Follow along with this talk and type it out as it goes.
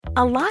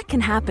A lot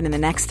can happen in the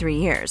next 3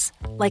 years.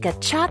 Like a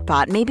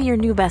chatbot may be your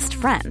new best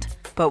friend.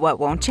 But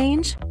what won't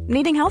change?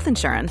 Needing health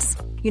insurance.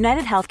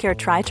 United Healthcare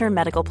Tri-Term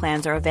Medical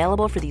Plans are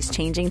available for these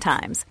changing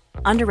times.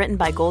 Underwritten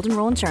by Golden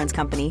Rule Insurance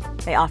Company,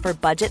 they offer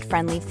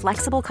budget-friendly,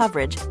 flexible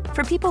coverage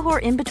for people who are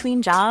in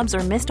between jobs or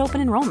missed open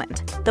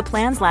enrollment. The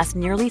plans last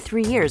nearly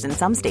 3 years in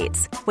some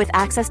states, with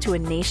access to a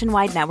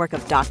nationwide network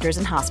of doctors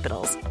and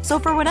hospitals. So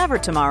for whatever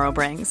tomorrow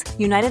brings,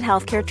 United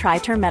Healthcare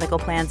Tri-Term Medical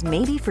Plans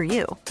may be for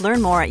you.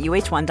 Learn more at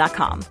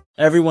uh1.com.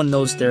 Everyone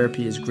knows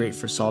therapy is great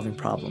for solving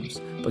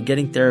problems, but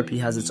getting therapy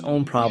has its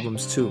own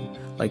problems too,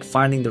 like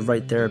finding the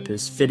right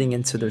therapist, fitting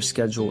into their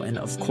schedule, and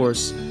of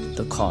course,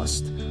 the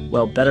cost.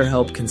 Well,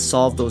 BetterHelp can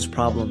solve those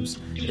problems.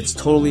 It's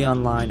totally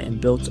online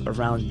and built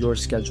around your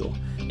schedule.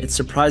 It's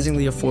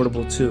surprisingly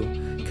affordable too.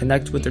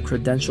 Connect with a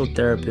credentialed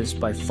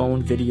therapist by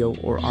phone, video,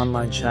 or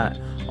online chat,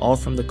 all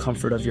from the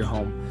comfort of your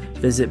home.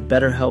 Visit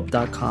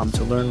BetterHelp.com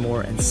to learn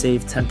more and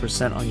save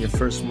 10% on your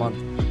first month.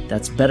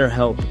 That's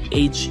BetterHelp,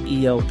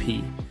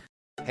 H-E-L-P.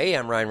 Hey,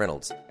 I'm Ryan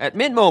Reynolds. At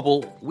Mint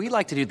Mobile, we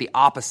like to do the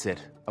opposite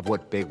of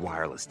what Big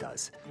Wireless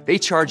does. They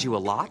charge you a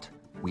lot,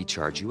 we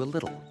charge you a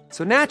little.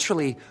 So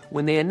naturally,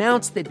 when they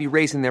announced they'd be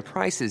raising their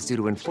prices due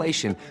to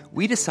inflation,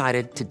 we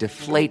decided to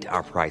deflate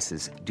our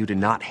prices due to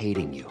not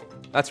hating you.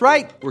 That's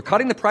right. We're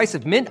cutting the price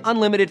of Mint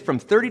Unlimited from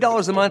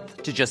 $30 a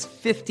month to just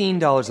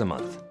 $15 a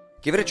month.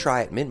 Give it a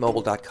try at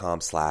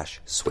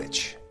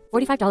mintmobile.com/switch.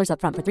 $45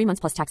 up front for 3 months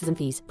plus taxes and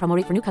fees. Promo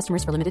rate for new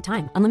customers for limited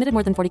time. Unlimited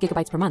more than 40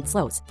 gigabytes per month.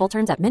 Slows full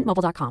terms at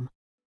mintmobile.com.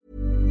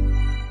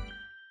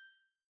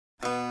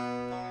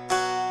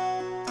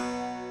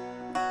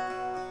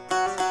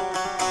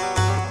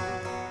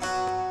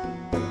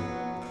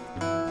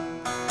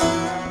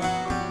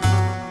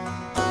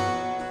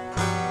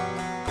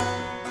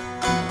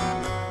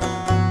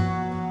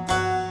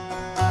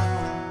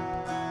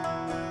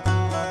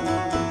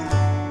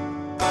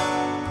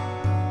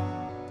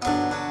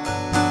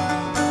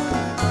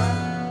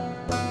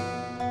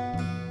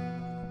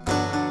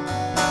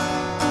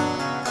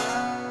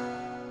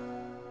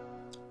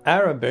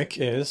 Arabic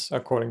is,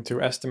 according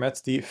to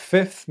estimates, the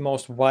fifth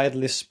most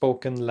widely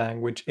spoken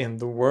language in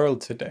the world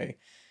today.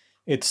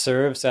 It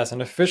serves as an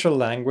official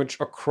language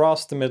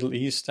across the Middle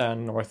East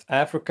and North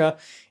Africa,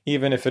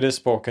 even if it is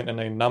spoken in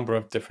a number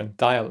of different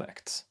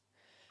dialects.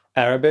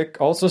 Arabic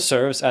also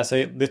serves as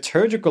a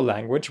liturgical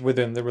language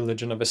within the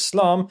religion of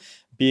Islam,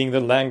 being the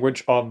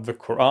language of the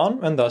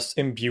Quran and thus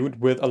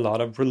imbued with a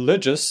lot of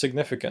religious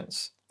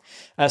significance.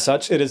 As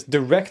such, it is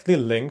directly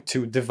linked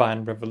to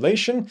divine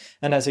revelation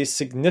and has a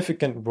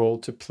significant role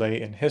to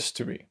play in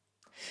history.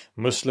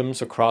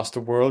 Muslims across the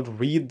world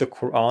read the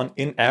Quran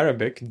in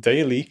Arabic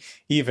daily,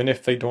 even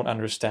if they don't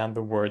understand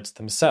the words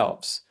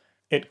themselves.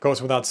 It goes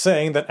without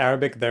saying that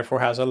Arabic therefore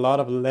has a lot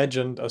of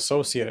legend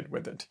associated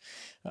with it.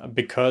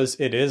 Because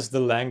it is the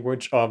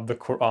language of the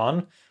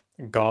Quran,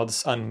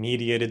 God's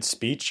unmediated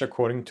speech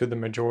according to the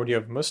majority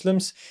of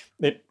Muslims,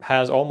 it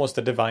has almost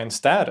a divine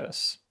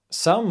status.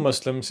 Some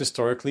Muslims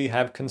historically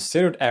have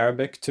considered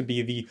Arabic to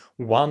be the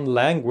one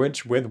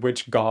language with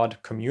which God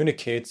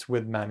communicates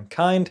with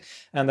mankind,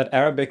 and that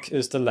Arabic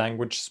is the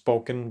language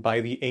spoken by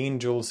the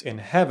angels in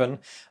heaven,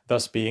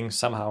 thus being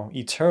somehow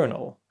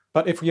eternal.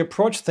 But if we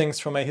approach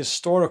things from a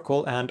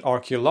historical and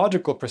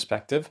archaeological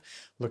perspective,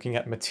 looking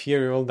at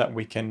material that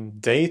we can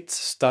date,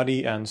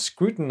 study, and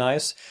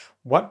scrutinize,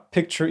 what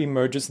picture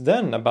emerges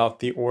then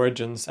about the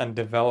origins and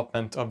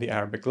development of the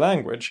Arabic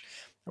language?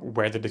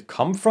 Where did it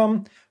come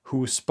from?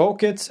 Who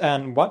spoke it?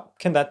 And what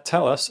can that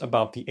tell us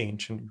about the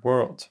ancient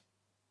world?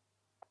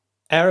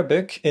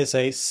 Arabic is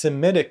a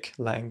Semitic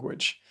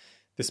language.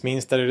 This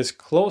means that it is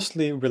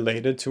closely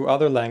related to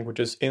other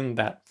languages in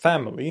that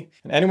family,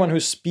 and anyone who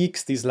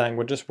speaks these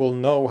languages will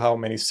know how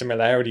many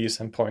similarities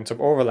and points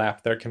of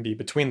overlap there can be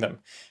between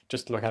them.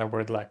 Just look at a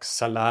word like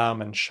salam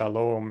and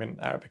shalom in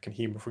Arabic and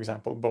Hebrew, for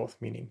example, both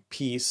meaning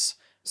peace.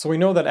 So we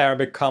know that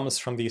Arabic comes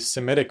from the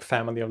Semitic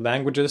family of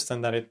languages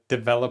and that it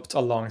developed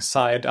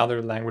alongside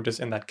other languages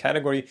in that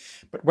category.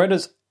 But where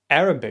does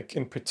Arabic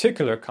in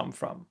particular come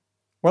from?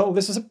 Well,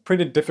 this is a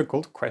pretty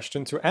difficult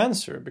question to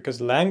answer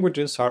because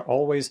languages are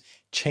always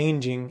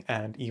changing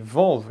and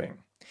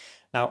evolving.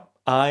 Now,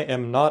 I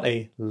am not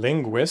a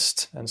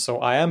linguist, and so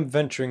I am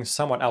venturing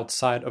somewhat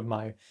outside of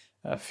my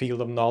field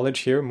of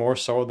knowledge here, more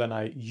so than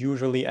I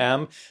usually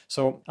am.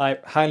 So I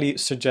highly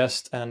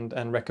suggest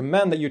and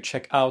recommend that you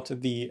check out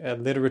the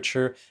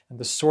literature and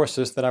the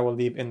sources that I will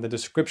leave in the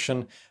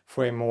description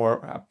for a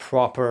more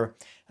proper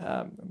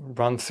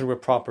run through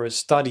proper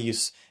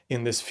studies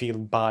in this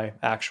field by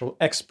actual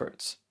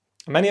experts.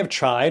 Many have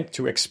tried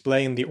to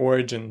explain the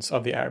origins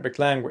of the Arabic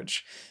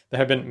language. There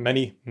have been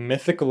many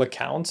mythical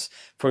accounts.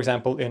 For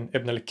example, in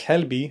Ibn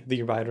al-Kalbi,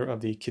 the writer of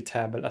the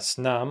Kitab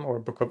al-Asnam, or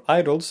Book of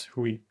Idols,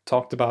 who we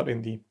talked about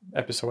in the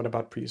episode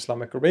about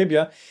pre-Islamic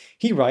Arabia,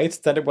 he writes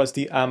that it was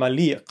the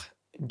Amalek,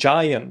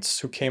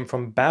 giants who came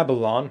from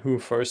Babylon, who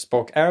first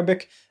spoke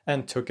Arabic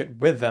and took it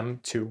with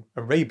them to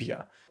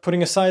Arabia.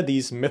 Putting aside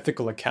these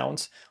mythical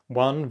accounts,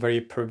 one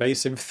very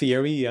pervasive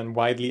theory and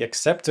widely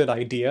accepted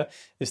idea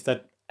is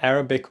that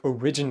Arabic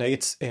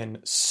originates in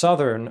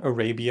southern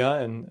Arabia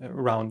and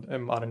around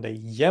modern-day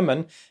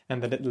Yemen,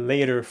 and that it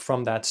later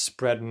from that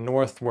spread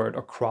northward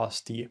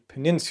across the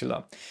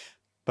peninsula.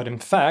 But in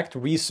fact,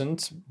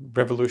 recent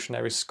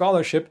revolutionary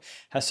scholarship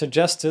has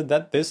suggested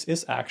that this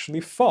is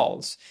actually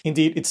false.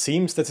 Indeed, it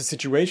seems that the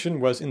situation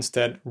was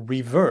instead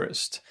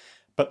reversed.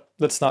 But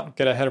let's not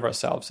get ahead of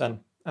ourselves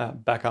and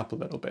back up a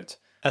little bit.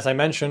 As I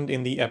mentioned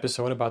in the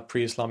episode about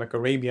pre-Islamic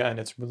Arabia and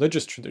its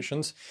religious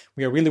traditions,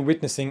 we are really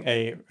witnessing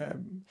a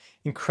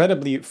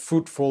incredibly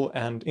fruitful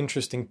and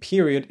interesting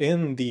period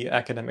in the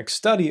academic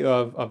study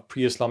of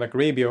pre-Islamic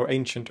Arabia or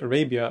ancient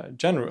Arabia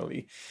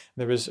generally.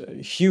 There is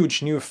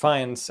huge new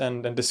finds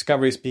and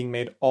discoveries being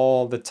made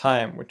all the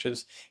time, which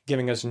is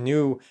giving us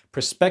new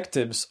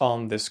perspectives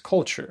on this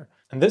culture.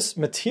 And this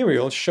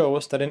material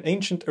shows that in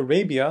ancient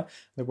Arabia,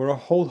 there were a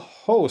whole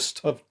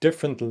host of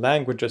different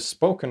languages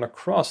spoken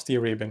across the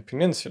Arabian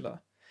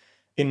Peninsula.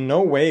 In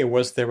no way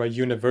was there a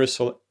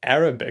universal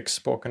Arabic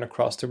spoken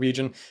across the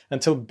region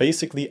until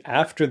basically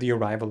after the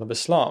arrival of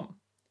Islam.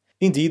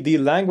 Indeed, the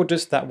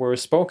languages that were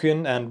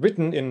spoken and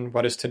written in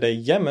what is today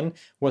Yemen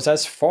was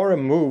as far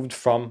removed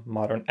from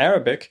modern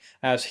Arabic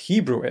as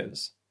Hebrew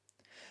is.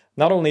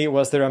 Not only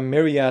was there a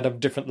myriad of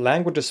different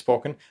languages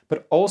spoken,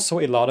 but also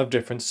a lot of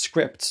different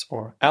scripts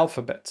or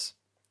alphabets.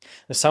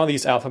 Some of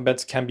these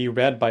alphabets can be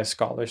read by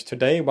scholars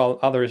today, while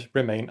others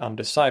remain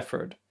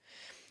undeciphered.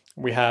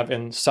 We have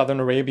in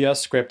southern Arabia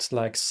scripts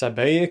like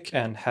Sabaic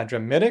and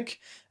Hadramitic,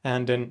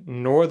 and in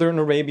northern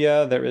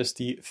Arabia there is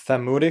the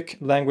Thamudic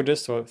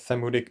languages, or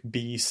Thamudic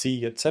B,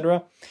 C,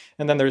 etc.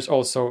 And then there's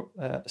also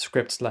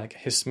scripts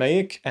like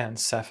Hismaic and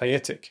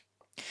Safaitic.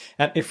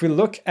 And if we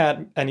look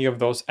at any of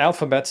those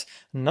alphabets,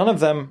 none of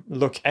them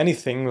look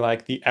anything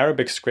like the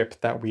Arabic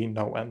script that we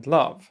know and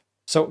love.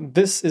 So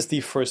this is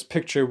the first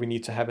picture we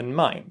need to have in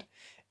mind.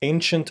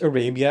 Ancient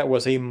Arabia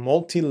was a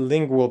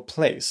multilingual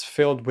place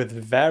filled with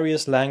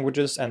various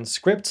languages and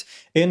scripts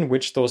in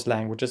which those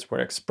languages were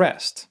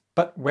expressed.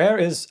 But where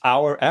is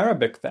our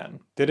Arabic then?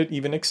 Did it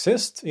even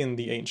exist in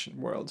the ancient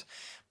world?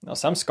 Now,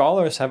 some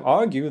scholars have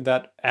argued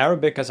that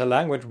Arabic as a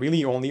language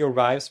really only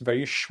arrives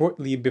very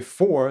shortly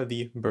before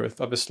the birth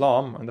of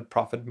Islam and the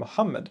Prophet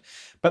Muhammad.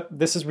 But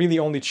this is really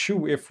only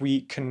true if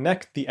we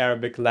connect the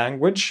Arabic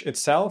language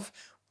itself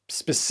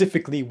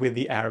specifically with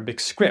the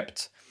Arabic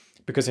script.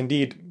 Because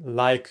indeed,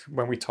 like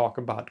when we talk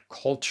about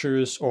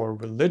cultures or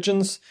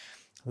religions,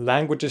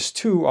 languages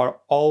too are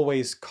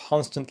always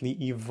constantly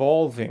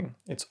evolving.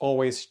 It's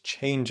always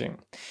changing.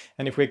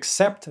 And if we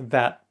accept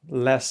that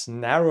less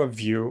narrow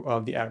view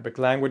of the Arabic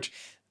language,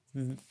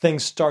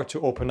 things start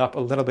to open up a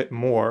little bit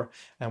more,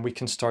 and we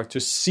can start to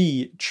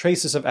see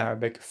traces of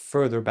Arabic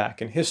further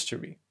back in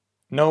history.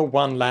 No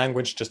one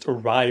language just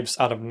arrives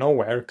out of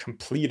nowhere,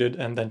 completed,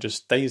 and then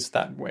just stays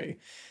that way.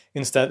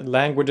 Instead,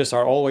 languages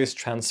are always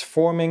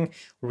transforming,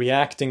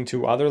 reacting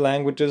to other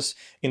languages,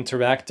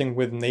 interacting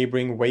with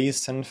neighboring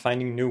ways, and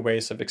finding new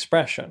ways of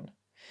expression.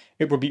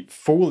 It would be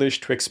foolish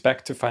to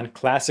expect to find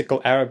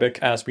classical Arabic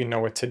as we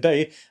know it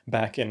today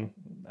back in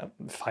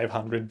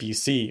 500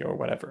 BC or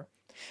whatever.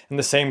 And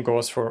the same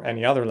goes for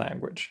any other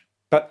language.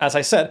 But as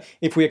I said,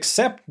 if we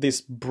accept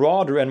this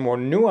broader and more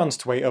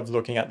nuanced way of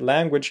looking at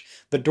language,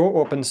 the door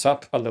opens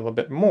up a little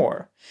bit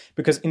more.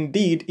 Because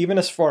indeed, even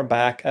as far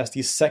back as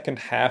the second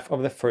half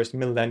of the first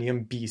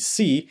millennium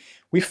BC,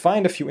 we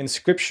find a few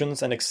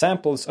inscriptions and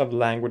examples of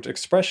language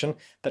expression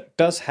that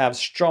does have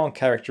strong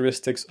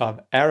characteristics of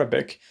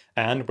Arabic,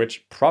 and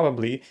which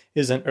probably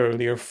is an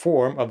earlier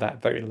form of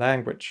that very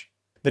language.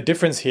 The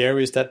difference here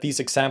is that these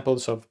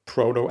examples of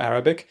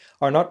Proto-Arabic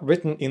are not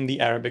written in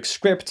the Arabic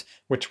script,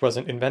 which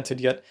wasn't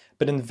invented yet,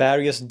 but in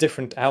various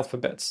different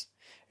alphabets.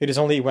 It is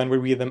only when we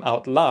read them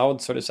out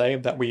loud, so to say,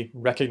 that we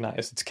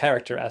recognize its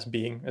character as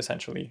being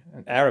essentially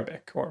an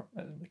Arabic or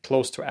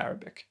close to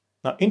Arabic.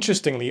 Now,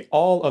 interestingly,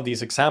 all of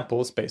these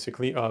examples,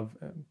 basically, of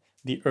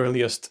the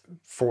earliest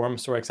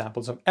forms or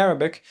examples of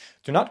Arabic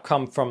do not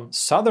come from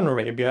southern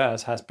Arabia,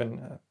 as has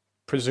been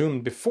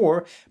presumed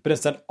before, but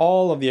instead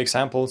all of the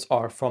examples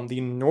are from the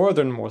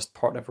northernmost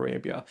part of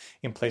Arabia,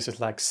 in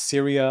places like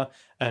Syria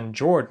and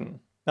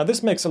Jordan. Now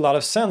this makes a lot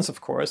of sense, of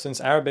course, since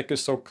Arabic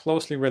is so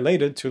closely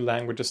related to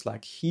languages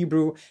like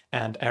Hebrew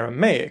and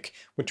Aramaic,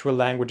 which were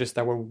languages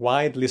that were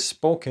widely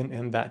spoken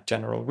in that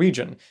general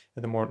region,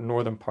 in the more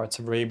northern parts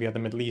of Arabia, the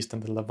Middle East,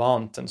 and the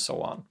Levant, and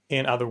so on.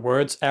 In other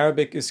words,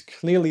 Arabic is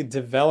clearly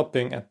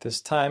developing at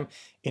this time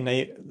in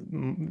a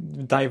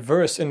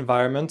diverse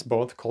environment,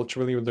 both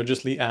culturally,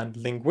 religiously, and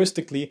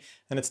linguistically,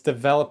 and it's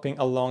developing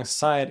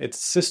alongside its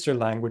sister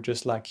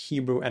languages like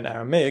Hebrew and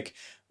Aramaic,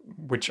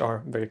 which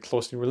are very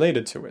closely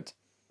related to it.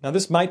 Now,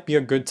 this might be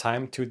a good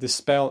time to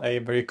dispel a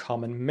very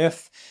common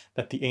myth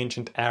that the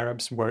ancient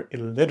Arabs were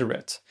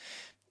illiterate.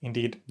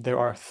 Indeed, there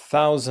are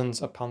thousands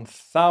upon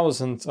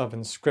thousands of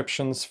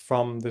inscriptions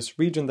from this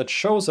region that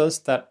shows us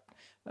that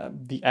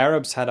The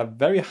Arabs had a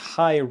very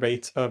high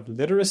rate of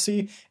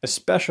literacy,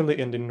 especially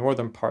in the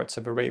northern parts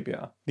of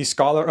Arabia. The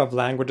scholar of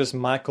languages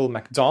Michael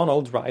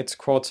MacDonald writes,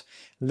 quote,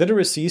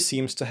 "Literacy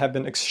seems to have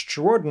been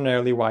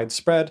extraordinarily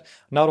widespread,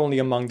 not only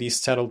among these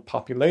settled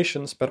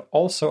populations, but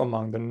also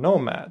among the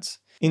nomads.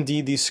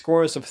 Indeed, the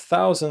scores of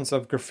thousands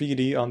of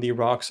graffiti on the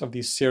rocks of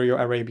the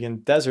Syro-Arabian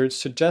deserts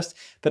suggest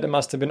that it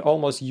must have been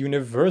almost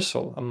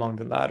universal among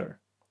the latter.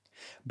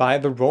 By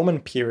the Roman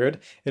period,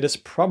 it is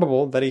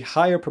probable that a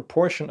higher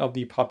proportion of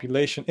the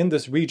population in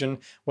this region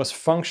was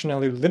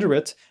functionally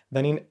literate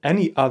than in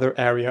any other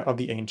area of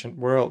the ancient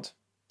world."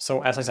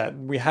 So, as I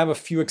said, we have a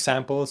few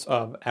examples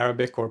of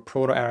Arabic or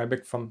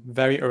Proto-Arabic from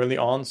very early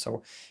on,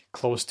 so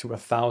close to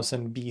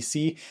 1000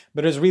 BC,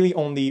 but it's really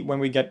only when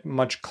we get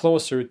much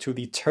closer to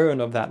the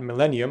turn of that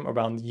millennium,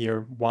 around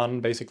year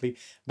 1 basically,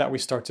 that we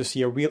start to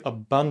see a real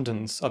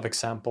abundance of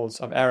examples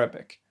of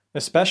Arabic.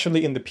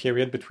 Especially in the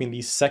period between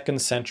the 2nd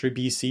century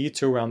BC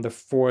to around the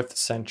 4th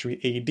century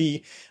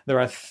AD, there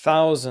are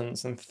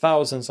thousands and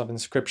thousands of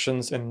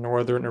inscriptions in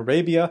northern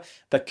Arabia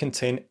that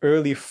contain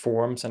early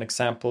forms and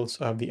examples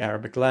of the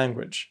Arabic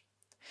language.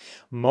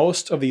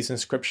 Most of these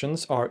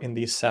inscriptions are in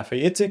the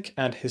Safavitic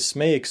and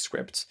Hismaic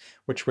scripts,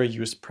 which were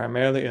used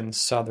primarily in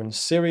southern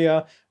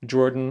Syria,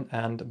 Jordan,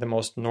 and the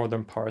most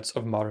northern parts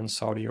of modern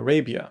Saudi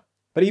Arabia.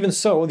 But even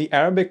so, the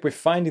Arabic we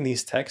find in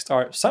these texts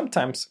are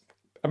sometimes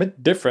a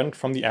bit different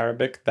from the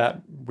Arabic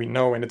that we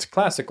know in its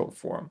classical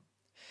form.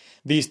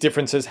 These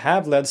differences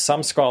have led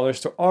some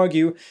scholars to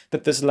argue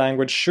that this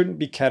language shouldn't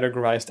be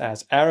categorized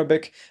as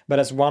Arabic, but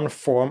as one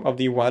form of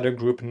the wider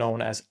group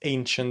known as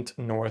Ancient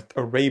North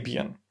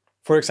Arabian.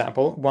 For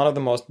example, one of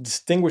the most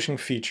distinguishing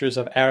features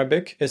of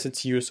Arabic is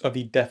its use of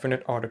the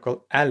definite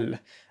article al,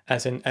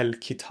 as in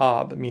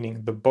al-Kitab,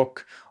 meaning the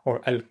book,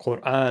 or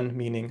al-Quran,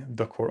 meaning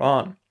the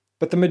Quran.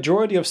 But the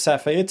majority of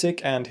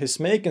Safavitic and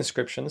Hismaic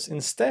inscriptions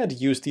instead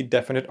use the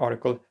definite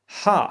article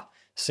ha,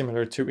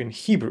 similar to in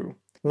Hebrew,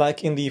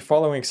 like in the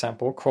following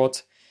example,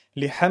 quote,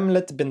 "Li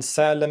Hamlet bin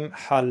Salim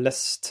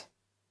halest,"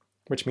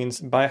 which means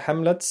by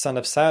Hamlet, son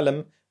of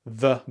Salim,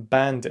 the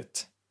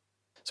bandit.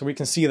 So we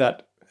can see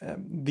that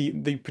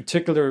the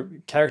particular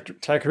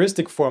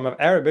characteristic form of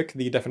Arabic,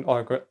 the definite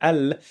article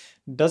al,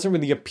 doesn't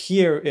really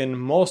appear in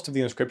most of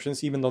the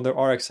inscriptions, even though there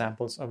are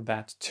examples of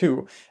that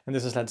too. And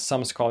this has led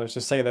some scholars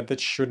to say that this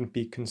shouldn't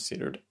be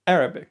considered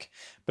Arabic.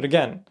 But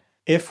again,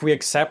 if we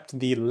accept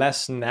the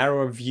less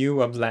narrow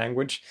view of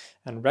language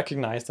and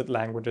recognize that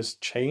languages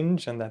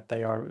change and that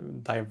they are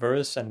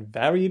diverse and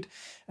varied,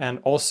 and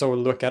also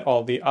look at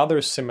all the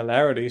other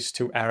similarities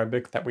to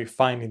Arabic that we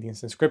find in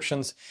these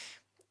inscriptions,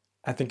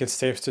 I think it's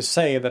safe to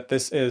say that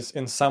this is,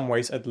 in some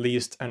ways at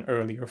least, an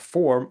earlier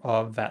form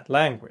of that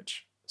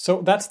language.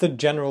 So that's the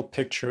general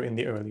picture in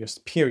the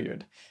earliest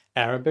period.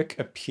 Arabic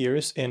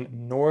appears in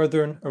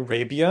northern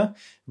Arabia,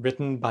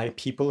 written by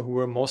people who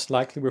were most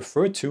likely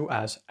referred to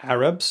as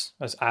Arabs,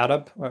 as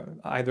Arab,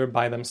 either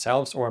by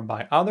themselves or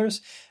by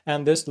others,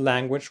 and this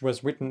language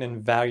was written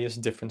in various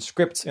different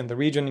scripts in the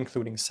region,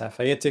 including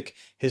Safavitic,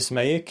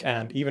 Hismaic,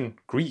 and even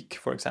Greek,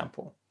 for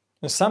example.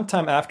 And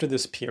sometime after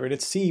this period,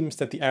 it seems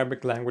that the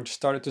Arabic language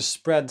started to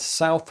spread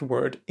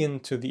southward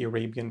into the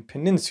Arabian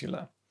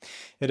Peninsula.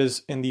 It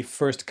is in the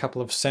first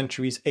couple of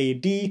centuries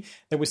AD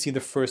that we see the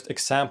first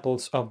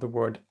examples of the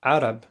word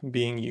Arab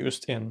being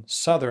used in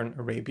southern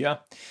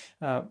Arabia,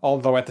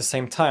 although at the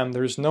same time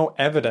there is no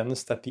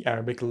evidence that the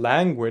Arabic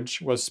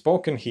language was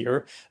spoken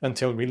here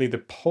until really the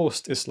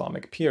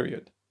post-Islamic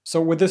period.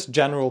 So with this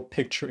general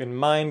picture in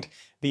mind,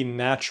 the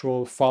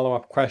natural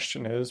follow-up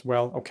question is,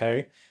 well,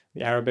 okay,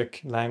 the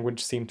Arabic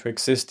language seemed to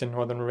exist in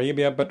northern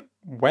Arabia, but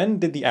when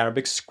did the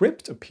Arabic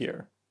script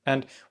appear?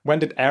 And when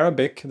did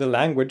Arabic, the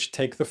language,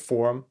 take the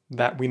form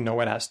that we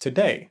know it as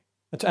today?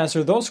 And to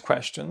answer those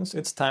questions,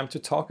 it's time to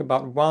talk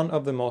about one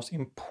of the most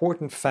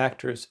important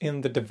factors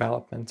in the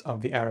development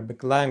of the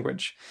Arabic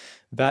language.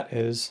 That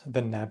is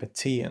the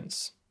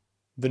Nabateans.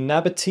 The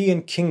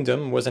Nabatean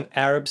kingdom was an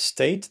Arab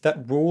state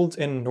that ruled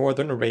in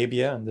northern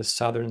Arabia and the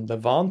southern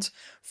Levant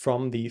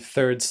from the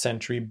 3rd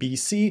century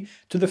BC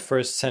to the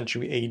 1st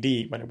century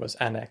AD, when it was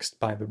annexed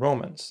by the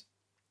Romans.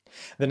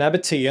 The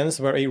Nabateans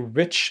were a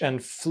rich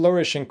and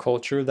flourishing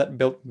culture that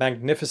built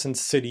magnificent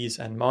cities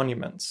and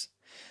monuments.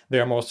 They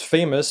are most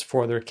famous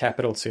for their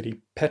capital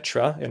city,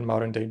 Petra, in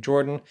modern-day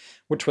Jordan,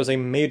 which was a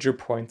major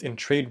point in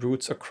trade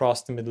routes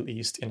across the Middle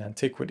East in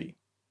antiquity.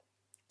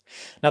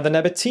 Now, the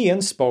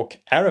Nabateans spoke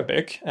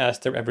Arabic as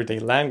their everyday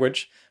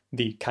language,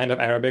 the kind of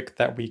Arabic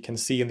that we can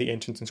see in the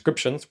ancient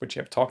inscriptions, which we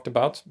have talked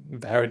about,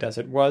 varied as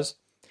it was.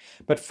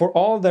 But for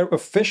all their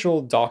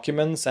official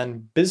documents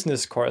and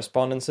business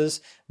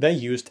correspondences, they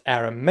used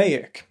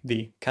Aramaic,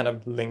 the kind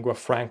of lingua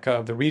franca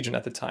of the region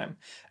at the time,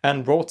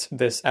 and wrote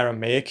this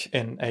Aramaic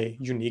in a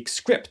unique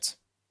script.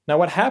 Now,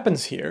 what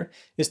happens here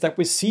is that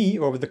we see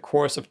over the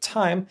course of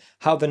time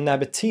how the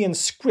Nabatean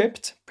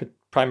script,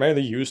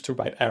 primarily used to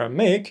write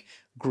Aramaic,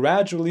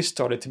 gradually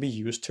started to be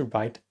used to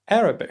write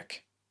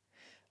Arabic.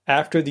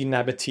 After the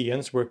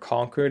Nabateans were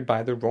conquered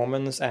by the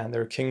Romans and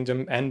their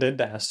kingdom ended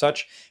as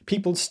such,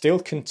 people still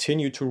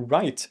continue to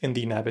write in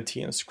the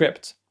Nabatean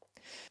script.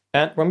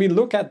 And when we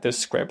look at this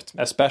script,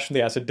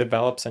 especially as it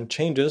develops and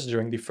changes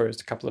during the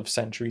first couple of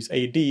centuries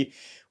AD,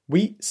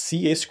 we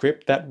see a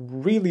script that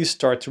really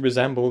starts to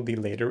resemble the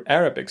later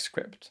Arabic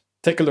script.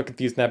 Take a look at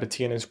these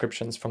Nabatean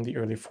inscriptions from the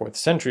early 4th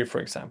century,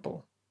 for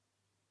example.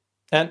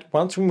 And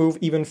once we move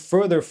even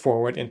further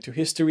forward into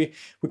history,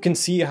 we can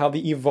see how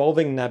the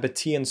evolving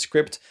Nabatean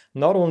script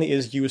not only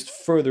is used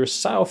further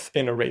south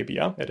in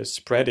Arabia, it is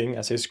spreading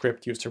as a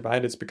script used to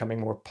write, it's becoming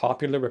more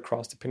popular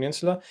across the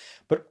peninsula,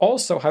 but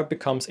also how it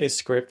becomes a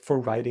script for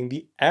writing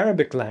the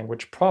Arabic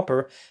language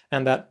proper,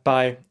 and that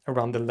by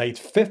around the late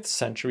 5th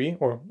century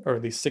or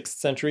early 6th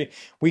century,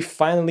 we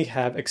finally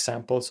have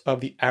examples of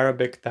the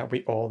Arabic that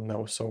we all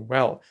know so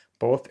well,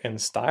 both in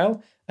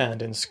style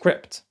and in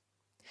script.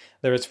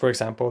 There is, for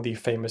example, the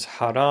famous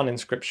Haran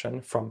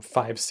inscription from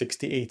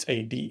 568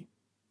 AD.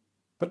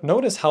 But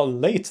notice how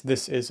late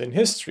this is in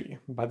history.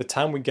 By the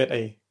time we get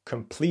a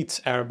complete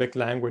Arabic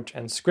language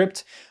and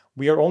script,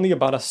 we are only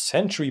about a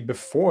century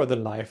before the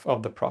life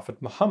of the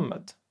Prophet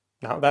Muhammad.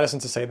 Now, that isn't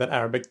to say that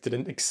Arabic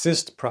didn't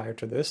exist prior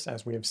to this,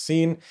 as we have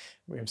seen.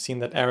 We have seen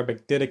that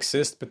Arabic did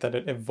exist, but that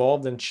it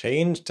evolved and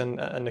changed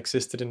and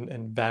existed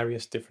in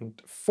various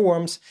different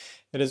forms.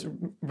 It is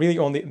really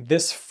only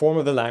this form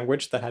of the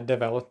language that had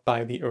developed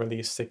by the early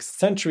 6th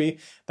century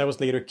that was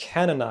later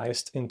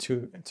canonized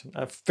into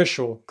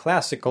official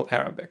classical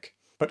Arabic.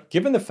 But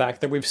given the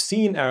fact that we've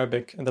seen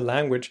Arabic and the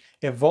language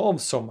evolve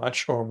so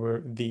much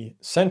over the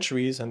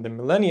centuries and the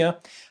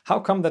millennia, how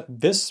come that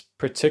this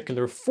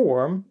particular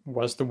form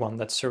was the one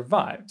that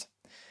survived?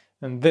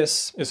 And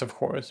this is, of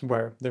course,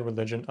 where the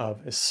religion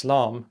of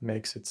Islam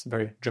makes its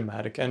very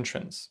dramatic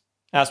entrance.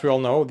 As we all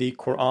know, the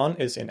Quran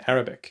is in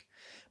Arabic.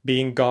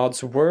 Being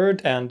God's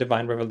word and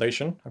divine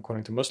revelation,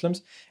 according to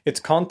Muslims, its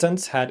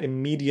contents had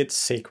immediate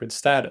sacred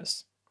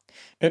status.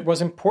 It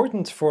was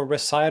important for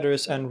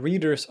reciters and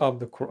readers of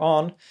the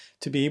Quran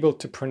to be able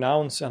to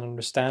pronounce and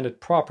understand it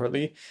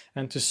properly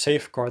and to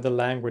safeguard the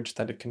language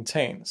that it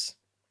contains.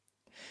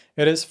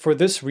 It is for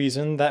this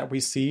reason that we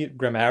see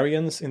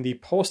grammarians in the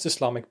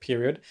post-Islamic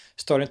period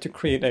starting to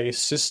create a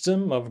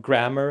system of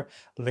grammar,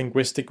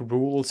 linguistic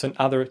rules, and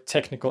other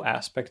technical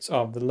aspects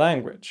of the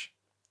language.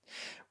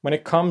 When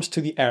it comes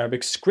to the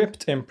Arabic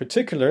script in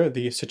particular,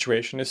 the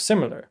situation is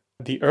similar.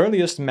 The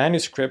earliest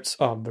manuscripts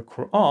of the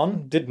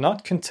Quran did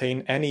not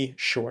contain any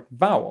short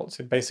vowels.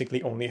 It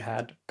basically only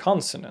had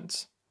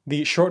consonants.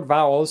 The short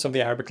vowels of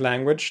the Arabic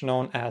language,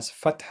 known as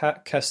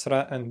fatha,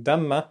 kasra, and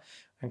damma,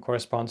 and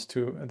corresponds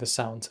to the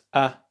sounds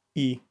a,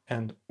 I,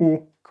 and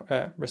u,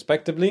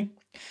 respectively,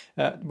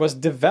 was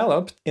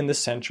developed in the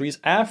centuries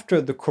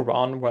after the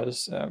Quran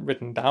was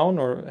written down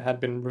or had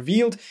been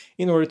revealed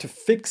in order to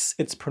fix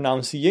its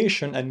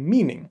pronunciation and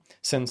meaning,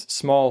 since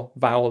small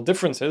vowel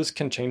differences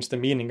can change the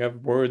meaning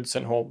of words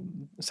and whole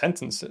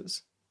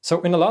sentences.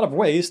 So in a lot of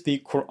ways, the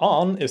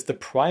Quran is the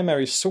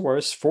primary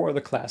source for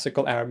the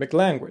classical Arabic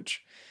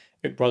language.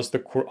 It was the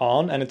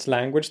Quran and its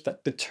language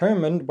that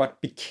determined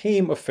what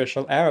became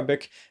official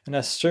Arabic and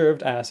has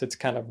served as its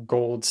kind of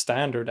gold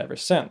standard ever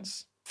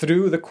since.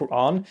 Through the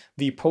Quran,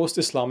 the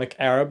post-Islamic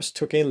Arabs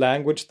took a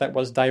language that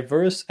was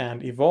diverse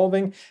and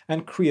evolving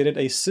and created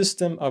a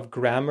system of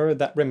grammar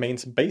that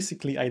remains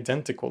basically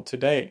identical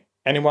today.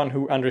 Anyone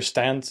who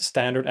understands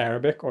Standard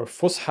Arabic or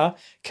Fusha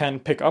can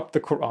pick up the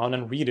Quran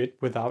and read it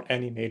without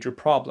any major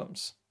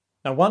problems.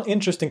 Now, one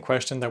interesting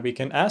question that we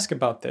can ask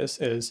about this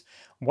is,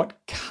 what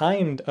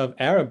kind of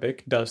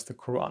Arabic does the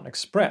Quran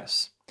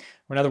express?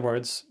 In other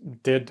words,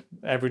 did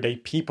everyday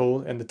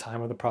people in the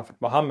time of the Prophet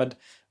Muhammad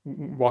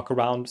walk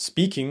around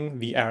speaking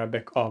the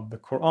Arabic of the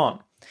Quran?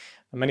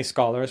 Many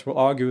scholars will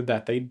argue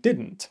that they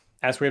didn't.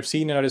 As we have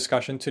seen in our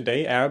discussion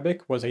today,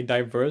 Arabic was a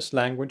diverse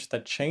language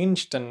that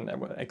changed and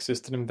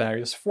existed in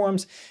various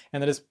forms,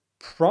 and it is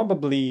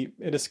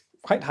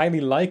quite highly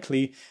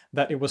likely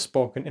that it was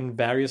spoken in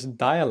various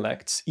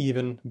dialects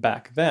even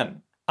back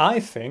then. I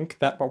think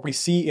that what we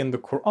see in the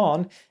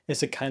Quran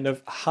is a kind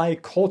of high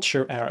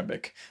culture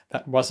Arabic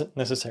that wasn't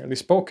necessarily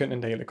spoken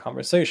in daily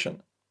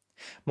conversation.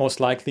 Most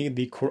likely,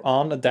 the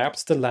Quran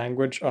adapts the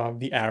language of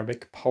the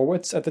Arabic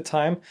poets at the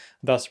time,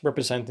 thus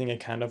representing a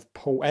kind of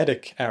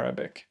poetic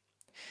Arabic.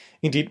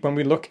 Indeed, when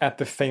we look at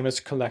the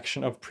famous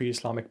collection of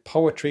pre-Islamic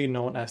poetry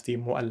known as the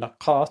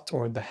Mu'allaqat,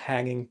 or the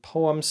hanging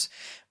poems,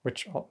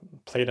 which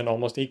played an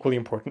almost equally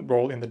important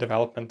role in the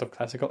development of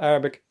classical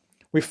Arabic,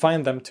 we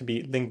find them to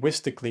be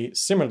linguistically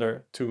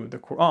similar to the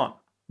Quran,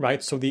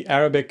 right? So the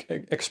Arabic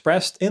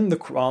expressed in the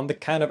Quran, the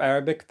kind of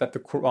Arabic that the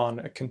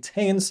Quran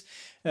contains,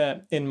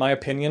 in my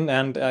opinion,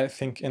 and I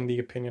think in the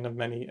opinion of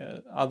many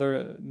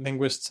other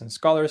linguists and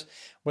scholars,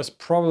 was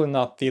probably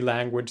not the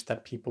language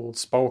that people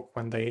spoke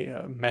when they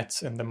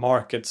met in the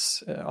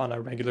markets on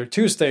a regular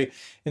Tuesday.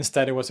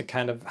 Instead, it was a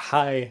kind of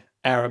high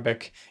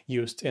Arabic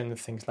used in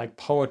things like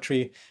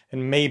poetry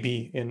and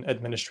maybe in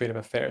administrative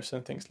affairs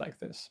and things like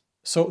this.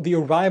 So the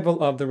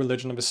arrival of the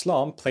religion of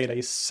Islam played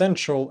a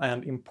central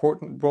and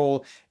important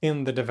role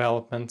in the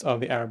development of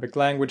the Arabic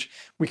language.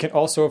 We can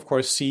also, of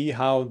course, see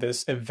how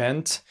this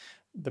event,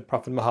 the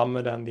Prophet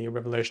Muhammad and the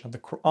revelation of the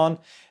Quran,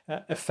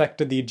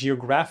 affected the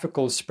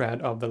geographical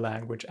spread of the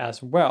language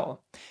as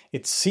well.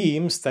 It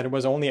seems that it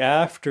was only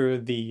after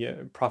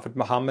the Prophet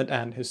Muhammad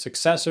and his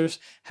successors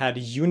had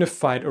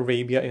unified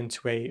Arabia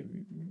into a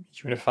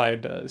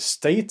unified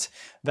state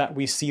that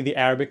we see the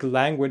Arabic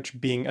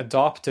language being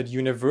adopted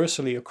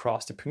universally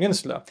across the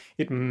peninsula.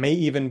 It may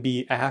even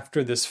be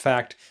after this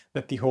fact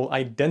that the whole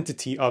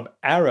identity of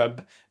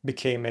Arab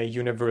became a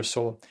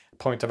universal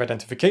point of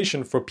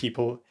identification for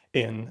people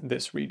in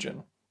this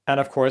region. And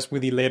of course,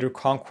 with the later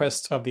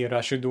conquests of the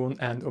Rashidun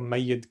and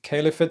Umayyad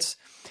caliphates,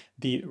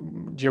 the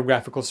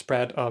geographical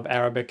spread of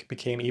Arabic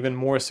became even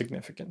more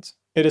significant.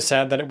 It is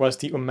said that it was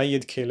the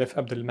Umayyad Caliph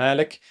Abdul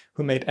Malik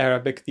who made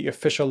Arabic the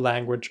official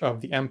language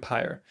of the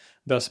empire,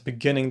 thus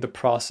beginning the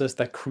process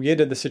that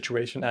created the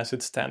situation as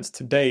it stands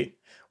today,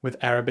 with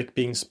Arabic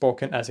being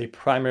spoken as a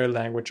primary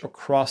language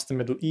across the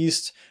Middle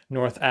East,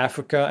 North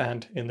Africa,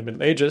 and in the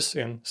Middle Ages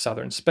in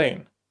southern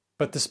Spain.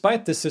 But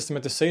despite this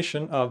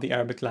systematization of the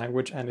Arabic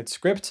language and its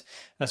script,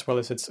 as well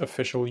as its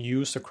official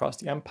use across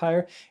the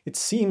empire, it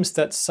seems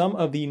that some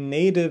of the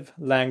native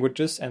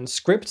languages and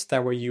scripts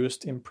that were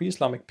used in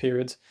pre-Islamic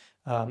periods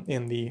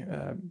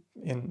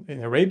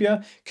in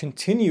Arabia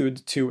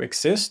continued to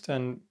exist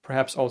and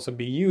perhaps also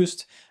be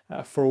used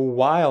for a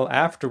while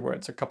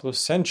afterwards, a couple of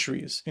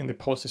centuries in the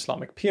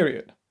post-Islamic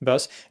period.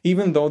 Thus,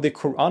 even though the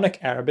Quranic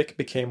Arabic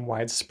became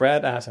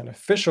widespread as an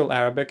official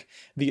Arabic,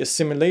 the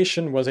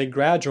assimilation was a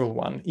gradual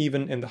one,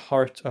 even in the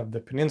heart of the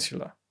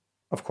peninsula.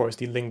 Of course,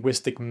 the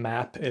linguistic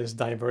map is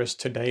diverse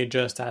today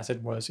just as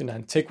it was in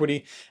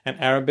antiquity, and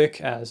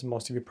Arabic, as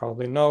most of you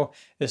probably know,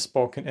 is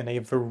spoken in a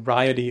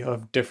variety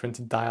of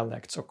different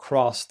dialects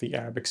across the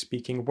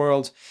Arabic-speaking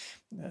world,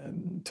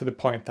 to the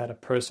point that a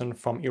person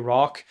from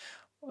Iraq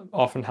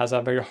often has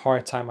a very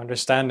hard time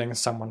understanding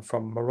someone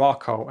from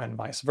Morocco and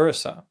vice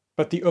versa.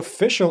 But the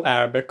official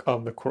Arabic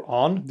of the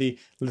Quran, the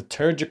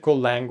liturgical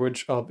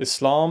language of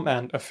Islam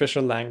and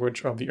official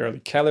language of the early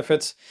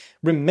caliphates,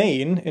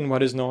 remain in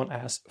what is known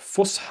as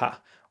Fusha,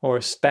 or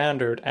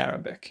Standard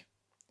Arabic.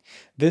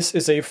 This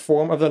is a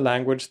form of the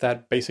language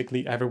that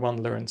basically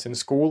everyone learns in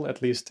school,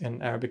 at least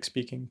in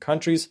Arabic-speaking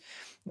countries.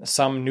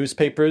 Some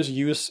newspapers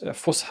use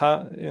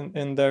Fusha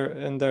in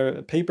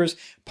their papers.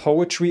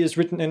 Poetry is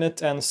written in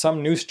it, and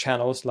some news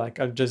channels like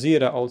Al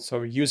Jazeera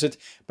also use it,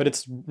 but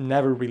it's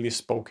never really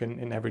spoken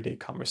in everyday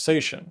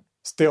conversation.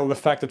 Still, the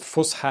fact that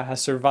Fusha has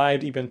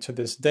survived even to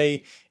this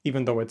day,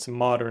 even though its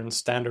modern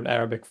standard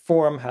Arabic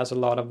form has a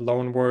lot of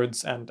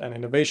loanwords and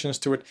innovations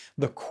to it,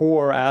 the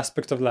core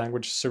aspect of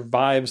language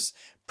survives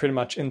pretty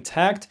much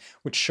intact,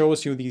 which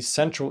shows you the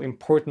central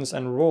importance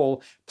and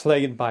role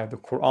played by the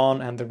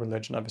Quran and the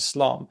religion of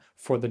Islam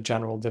for the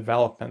general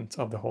development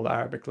of the whole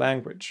Arabic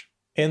language.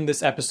 In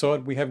this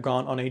episode, we have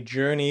gone on a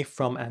journey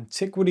from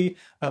antiquity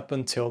up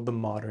until the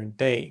modern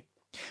day.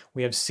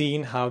 We have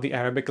seen how the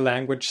Arabic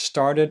language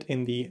started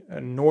in the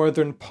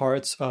northern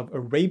parts of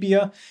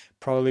Arabia,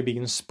 probably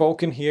being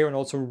spoken here and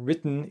also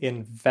written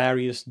in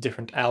various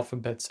different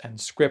alphabets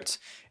and scripts,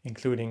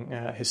 including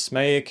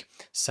Hismaic,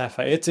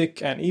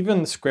 Safa'itic, and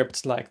even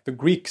scripts like the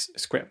Greek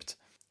script.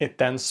 It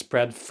then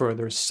spread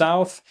further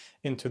south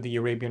into the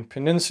Arabian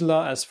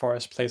Peninsula as far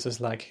as places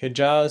like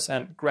Hijaz,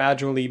 and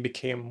gradually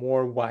became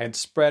more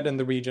widespread in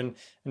the region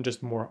and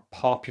just more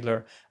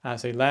popular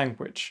as a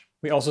language.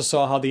 We also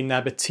saw how the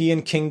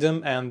Nabatean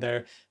kingdom and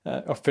their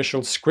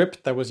official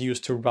script that was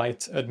used to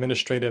write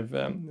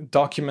administrative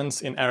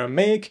documents in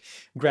Aramaic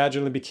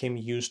gradually became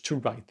used to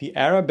write the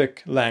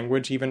Arabic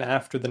language even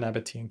after the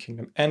Nabatean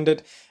kingdom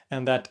ended,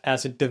 and that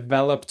as it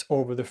developed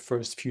over the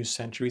first few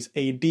centuries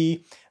AD,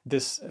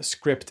 this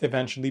script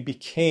eventually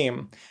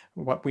became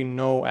what we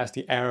know as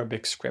the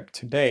Arabic script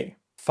today.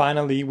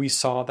 Finally, we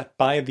saw that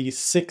by the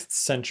 6th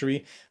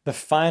century, the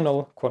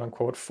final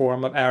quote-unquote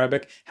form of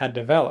Arabic had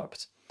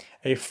developed.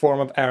 A form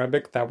of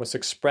Arabic that was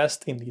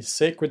expressed in the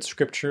sacred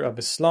scripture of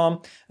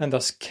Islam and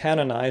thus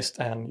canonized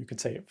and, you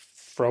could say,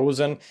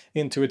 frozen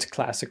into its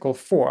classical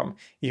form,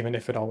 even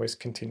if it always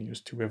continues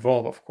to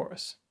evolve, of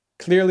course.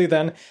 Clearly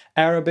then,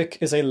 Arabic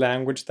is a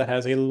language that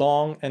has a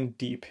long and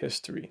deep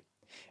history.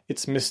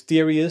 Its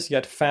mysterious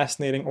yet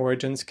fascinating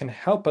origins can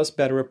help us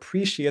better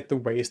appreciate the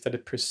ways that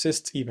it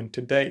persists even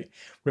today,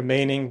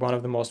 remaining one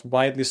of the most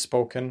widely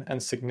spoken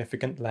and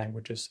significant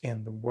languages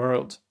in the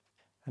world.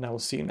 And I will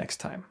see you next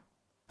time.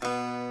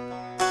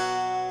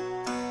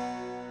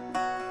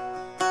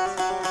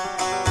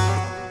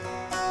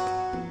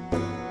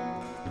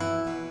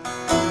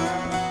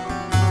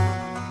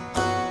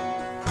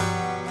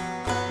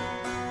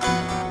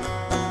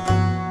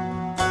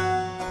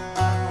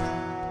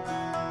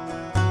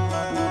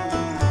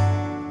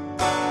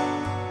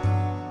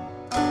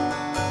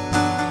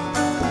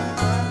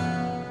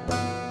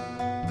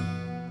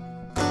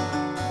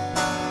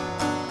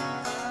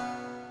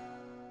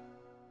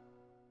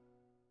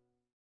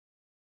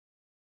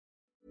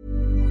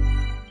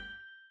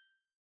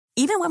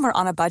 Even when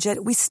we're on a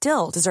budget, we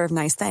still deserve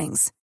nice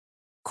things.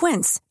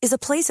 Quince is a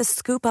place to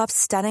scoop up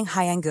stunning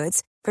high-end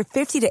goods for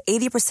 50 to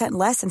 80%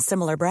 less than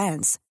similar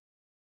brands.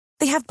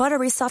 They have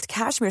buttery soft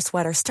cashmere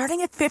sweaters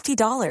starting at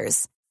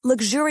 $50,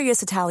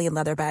 luxurious Italian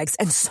leather bags,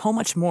 and so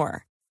much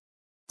more.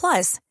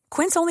 Plus,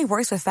 Quince only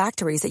works with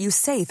factories that use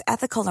safe,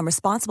 ethical, and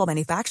responsible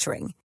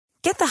manufacturing.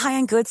 Get the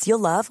high-end goods you'll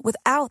love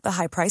without the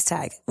high price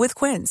tag with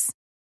Quince.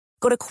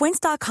 Go to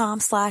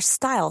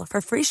quince.com/style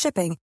for free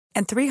shipping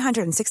and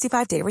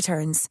 365-day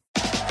returns.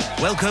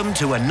 Welcome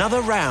to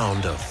another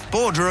round of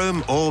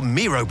Boardroom or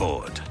Miro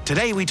Board.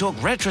 Today we talk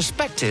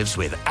retrospectives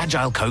with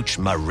Agile coach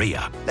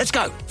Maria. Let's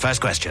go.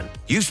 First question.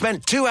 You've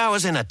spent 2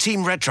 hours in a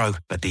team retro,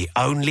 but the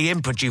only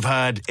input you've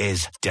heard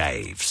is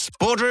Dave's.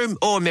 Boardroom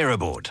or Miro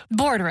Board?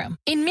 Boardroom.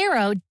 In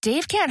Miro,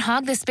 Dave can't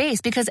hog the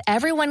space because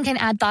everyone can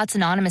add thoughts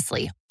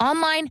anonymously,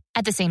 online,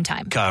 at the same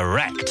time.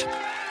 Correct.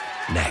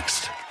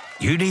 Next.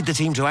 You need the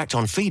team to act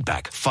on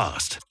feedback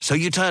fast, so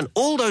you turn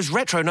all those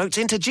retro notes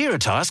into Jira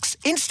tasks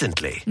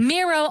instantly.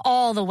 Miro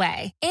all the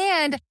way.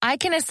 And I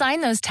can assign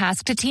those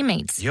tasks to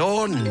teammates.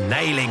 You're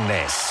nailing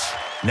this.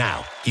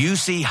 Now, you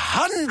see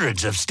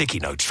hundreds of sticky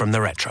notes from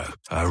the retro.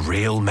 A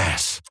real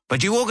mess.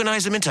 But you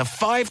organize them into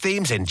 5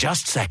 themes in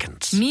just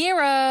seconds.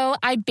 Miro,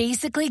 I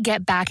basically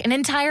get back an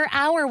entire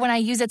hour when I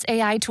use its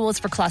AI tools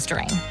for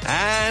clustering.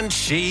 And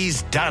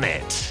she's done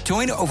it.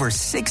 Join over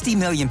 60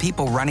 million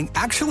people running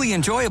actually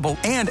enjoyable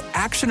and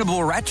actionable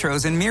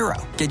retros in Miro.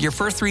 Get your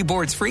first 3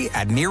 boards free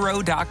at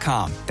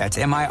Miro.com. That's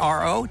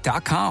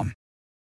Miro.com.